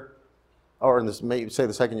Nebuchadnezzar, or in this, maybe say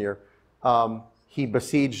the second year, he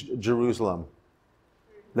besieged Jerusalem.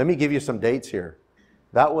 Let me give you some dates here.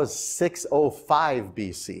 That was 605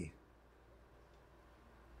 BC.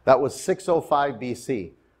 That was 605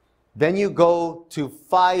 BC. Then you go to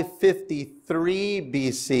 553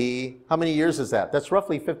 BC. How many years is that? That's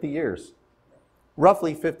roughly 50 years.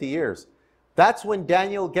 Roughly 50 years. That's when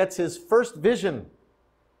Daniel gets his first vision.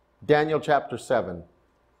 Daniel chapter 7.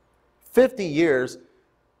 50 years.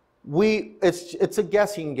 It's a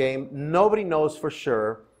guessing game. Nobody knows for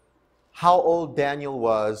sure how old Daniel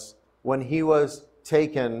was when he was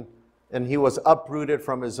taken and he was uprooted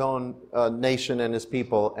from his own nation and his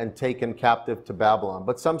people and taken captive to Babylon.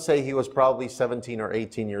 But some say he was probably 17 or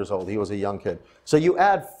 18 years old. He was a young kid. So you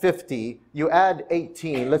add 50, you add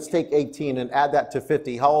 18. Let's take 18 and add that to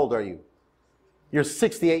 50. How old are you? You're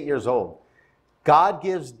 68 years old. God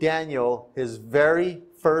gives Daniel his very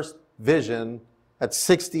first vision at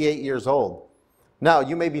 68 years old. Now,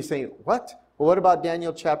 you may be saying, what? Well, what about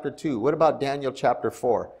Daniel chapter 2? What about Daniel chapter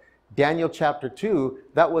 4? Daniel chapter 2,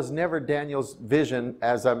 that was never Daniel's vision,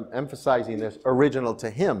 as I'm emphasizing this, original to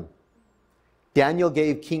him. Daniel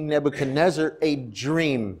gave King Nebuchadnezzar a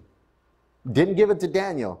dream. Didn't give it to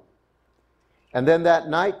Daniel. And then that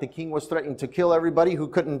night, the king was threatening to kill everybody who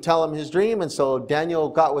couldn't tell him his dream. And so Daniel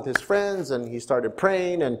got with his friends and he started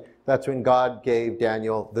praying. And that's when God gave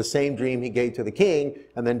Daniel the same dream he gave to the king.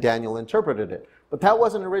 And then Daniel interpreted it. But that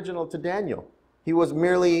wasn't original to Daniel. He was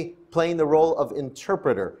merely playing the role of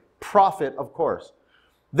interpreter, prophet, of course.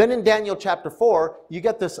 Then in Daniel chapter 4, you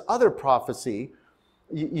get this other prophecy.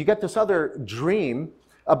 You get this other dream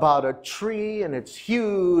about a tree, and it's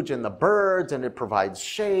huge, and the birds, and it provides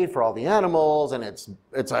shade for all the animals, and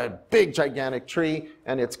it's a big, gigantic tree,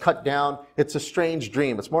 and it's cut down. It's a strange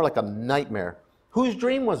dream. It's more like a nightmare. Whose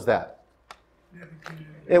dream was that?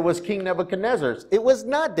 It was King Nebuchadnezzar's. It was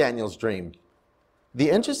not Daniel's dream. The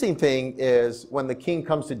interesting thing is when the king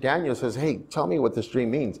comes to Daniel and says, hey, tell me what this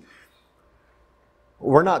dream means.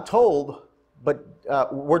 We're not told, but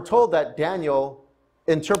we're told that Daniel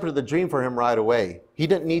interpreted the dream for him right away. He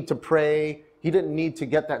didn't need to pray. He didn't need to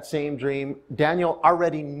get that same dream. Daniel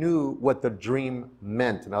already knew what the dream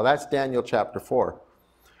meant. Now that's Daniel chapter 4.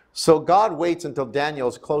 So God waits until Daniel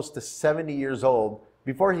is close to 70 years old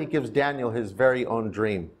before he gives Daniel his very own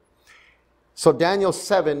dream. So Daniel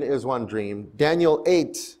 7 is one dream. Daniel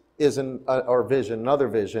 8 is another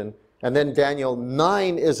vision. And then Daniel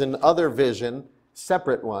 9 is another vision,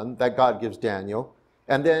 separate one that God gives Daniel.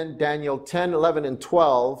 And then Daniel 10, 11, and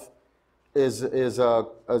 12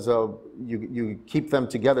 you keep them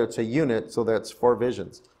together. It's a unit, so that's 4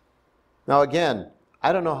 visions. Now again,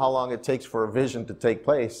 I don't know how long it takes for a vision to take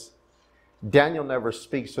place. Daniel never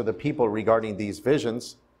speaks to the people regarding these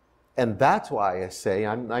visions. And that's why I say,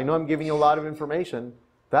 I know I'm giving you a lot of information.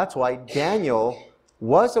 That's why Daniel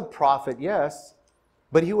was a prophet, yes,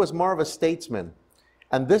 but he was more of a statesman.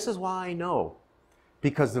 And this is why I know.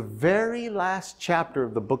 Because the very last chapter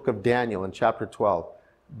of the book of Daniel, in chapter 12,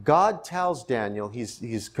 God tells Daniel,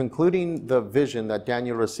 he's concluding the vision that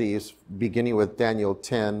Daniel receives, beginning with Daniel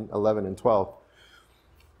 10, 11, and 12.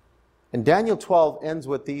 And Daniel 12 ends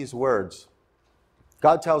with these words.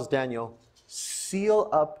 God tells Daniel, seal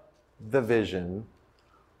up the vision,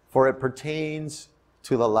 for it pertains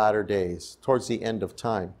to the latter days, towards the end of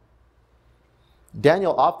time.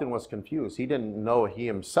 Daniel often was confused. He didn't know he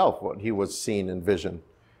himself what he was seeing in vision.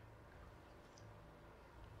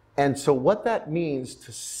 And so what that means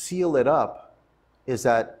to seal it up is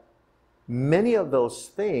that many of those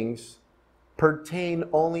things pertain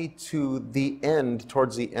only to the end,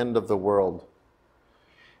 towards the end of the world.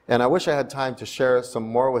 And I wish I had time to share some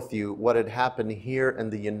more with you what had happened here in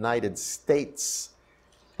the United States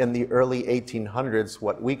in the early 1800s,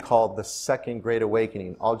 what we call the Second Great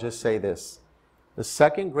Awakening. I'll just say this. The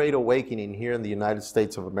Second Great Awakening here in the United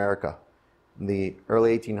States of America, in the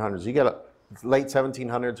early 1800s, you get late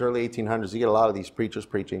 1700s, early 1800s, you get a lot of these preachers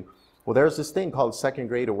preaching. Well, there's this thing called Second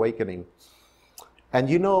Great Awakening. And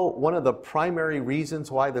you know, one of the primary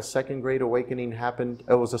reasons why the Second Great Awakening happened,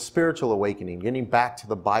 it was a spiritual awakening, getting back to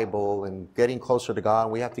the Bible and getting closer to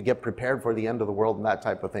God. We have to get prepared for the end of the world and that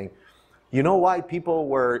type of thing. You know why people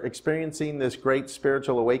were experiencing this great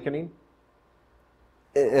spiritual awakening?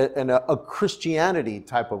 And a Christianity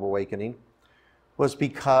type of awakening was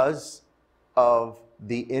because of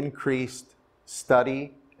the increased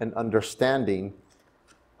study and understanding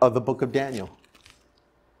of the book of Daniel.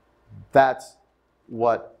 That's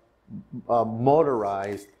what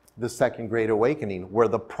motorized the Second Great Awakening, were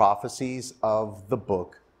the prophecies of the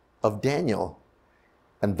book of Daniel.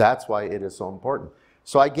 And that's why it is so important.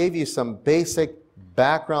 So I gave you some basic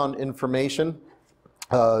background information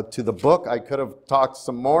to the book. I could have talked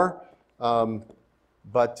some more,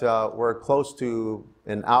 but we're close to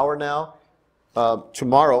an hour now.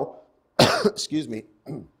 Tomorrow, excuse me,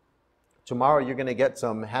 tomorrow you're going to get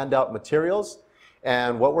some handout materials.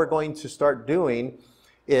 And what we're going to start doing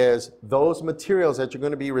is those materials that you're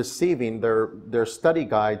going to be receiving, they're study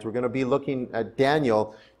guides. We're going to be looking at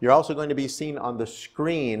Daniel. You're also going to be seeing on the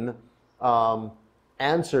screen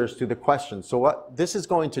answers to the questions. So what this is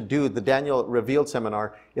going to do, the Daniel Revealed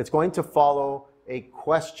Seminar, it's going to follow a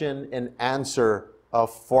question and answer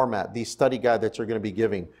format, the study guide that you're going to be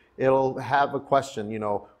giving. It'll have a question, you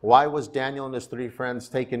know, why was Daniel and his 3 friends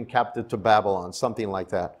taken captive to Babylon? Something like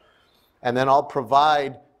that. And then I'll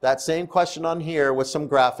provide that same question on here with some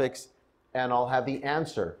graphics, and I'll have the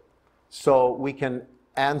answer. So we can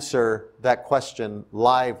answer that question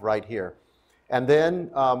live right here. And then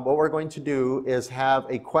what we're going to do is have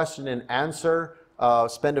a question and answer,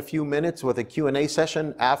 spend a few minutes with a Q&A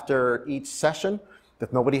session after each session.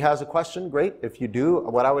 If nobody has a question, great. If you do,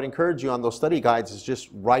 what I would encourage you on those study guides is just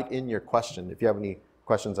write in your question if you have any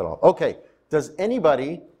questions at all. Okay, does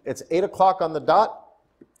anybody, it's 8 o'clock on the dot,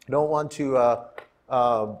 don't want to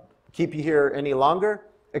keep you here any longer,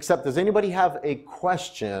 except does anybody have a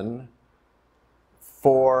question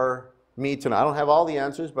for me tonight? I don't have all the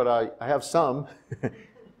answers, but I have some.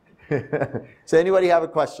 Does anybody have a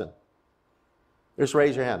question? Just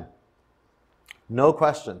raise your hand. No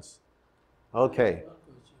questions. Okay.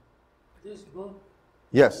 This book,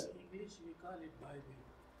 Yes. in English we call it Bible.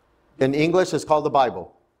 In English, it's called the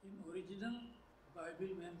Bible. In original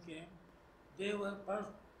Bible when came, they were first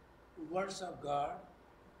words of God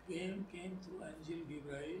came through Angel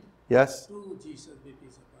Gabriel Yes. to Jesus, be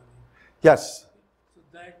peace upon him. Yes. So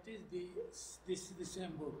that is this is the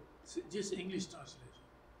same book, just English translation.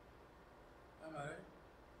 Am I right?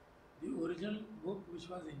 The original book, which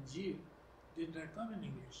was in Injil, did not come in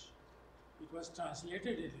English. It was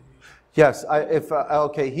translated in English. Yes.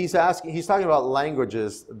 Okay. He's talking about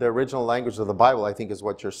languages. The original language of the Bible, I think, is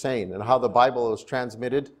what you're saying, and how the Bible is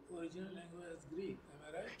transmitted. Original language is Greek. Am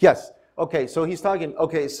I right? Yes. Okay. So he's talking.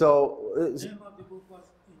 Okay. So. The name of the book was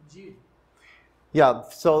Injil. Yeah,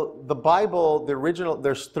 so the Bible, the original,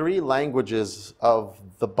 there's 3 languages of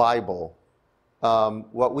the Bible.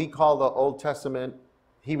 What we call the Old Testament,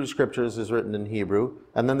 Hebrew Scriptures is written in Hebrew,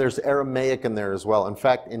 and then there's Aramaic in there as well. In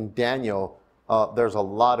fact, in Daniel, there's a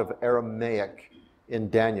lot of Aramaic in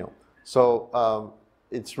Daniel. So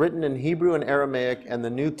it's written in Hebrew and Aramaic, and the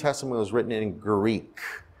New Testament was written in Greek.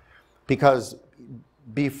 Because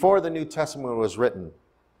before the New Testament was written,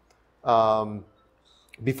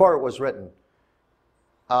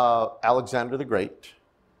 Alexander the Great,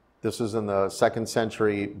 this was in the 2nd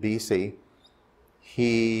century BC,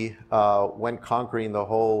 he went conquering the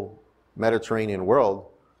whole Mediterranean world,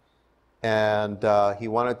 and he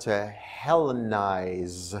wanted to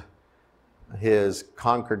Hellenize his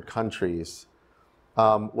conquered countries.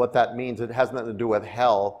 What that means, it has nothing to do with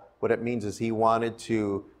hell. What it means is he wanted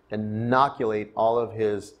to inoculate all of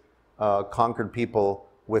his conquered people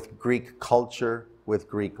with Greek culture, with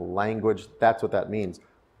Greek language. That's what that means.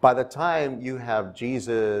 By the time you have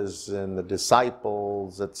Jesus and the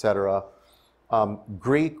disciples, etc.,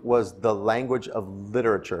 Greek was the language of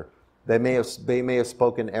literature. They may have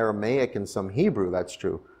spoken Aramaic and some Hebrew, that's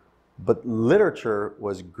true, but literature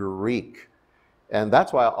was Greek. And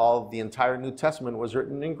that's why the entire New Testament was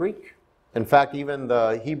written in Greek. In fact, even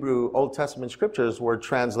the Hebrew Old Testament scriptures were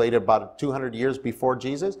translated about 200 years before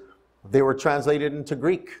Jesus. They were translated into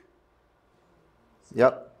Greek.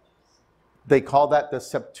 Yep. They call that the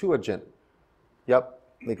Septuagint. Yep.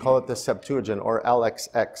 They call it the Septuagint, or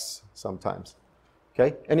LXX sometimes.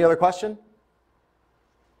 Okay. Any other question?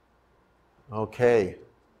 Okay.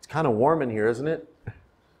 It's kind of warm in here, isn't it?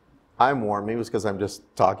 I'm warm. Maybe it's because I'm just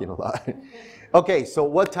talking a lot. Okay. So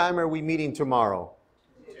what time are we meeting tomorrow?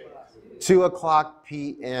 2 o'clock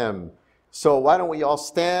p.m. So why don't we all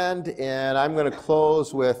stand, and I'm going to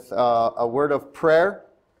close with a word of prayer.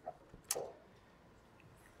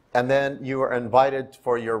 And then you are invited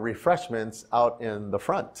for your refreshments out in the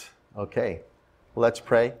front. Okay, let's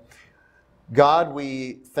pray. God,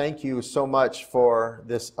 we thank you so much for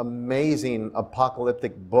this amazing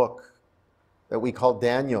apocalyptic book that we call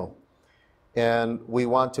Daniel. And we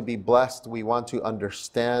want to be blessed. We want to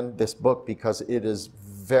understand this book because it is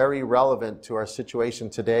very relevant to our situation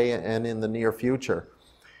today and in the near future.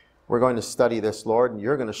 We're going to study this, Lord, and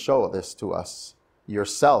you're going to show this to us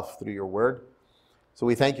yourself through your word. So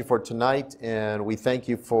we thank you for tonight, and we thank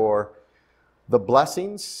you for the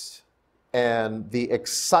blessings and the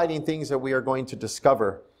exciting things that we are going to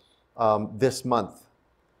discover this month.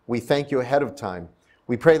 We thank you ahead of time.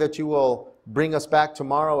 We pray that you will bring us back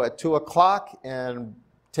tomorrow at 2 o'clock and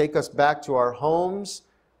take us back to our homes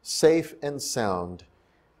safe and sound.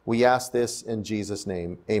 We ask this in Jesus'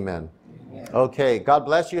 name. Amen. Amen. Okay, God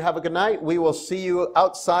bless you. Have a good night. We will see you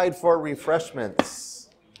outside for refreshments.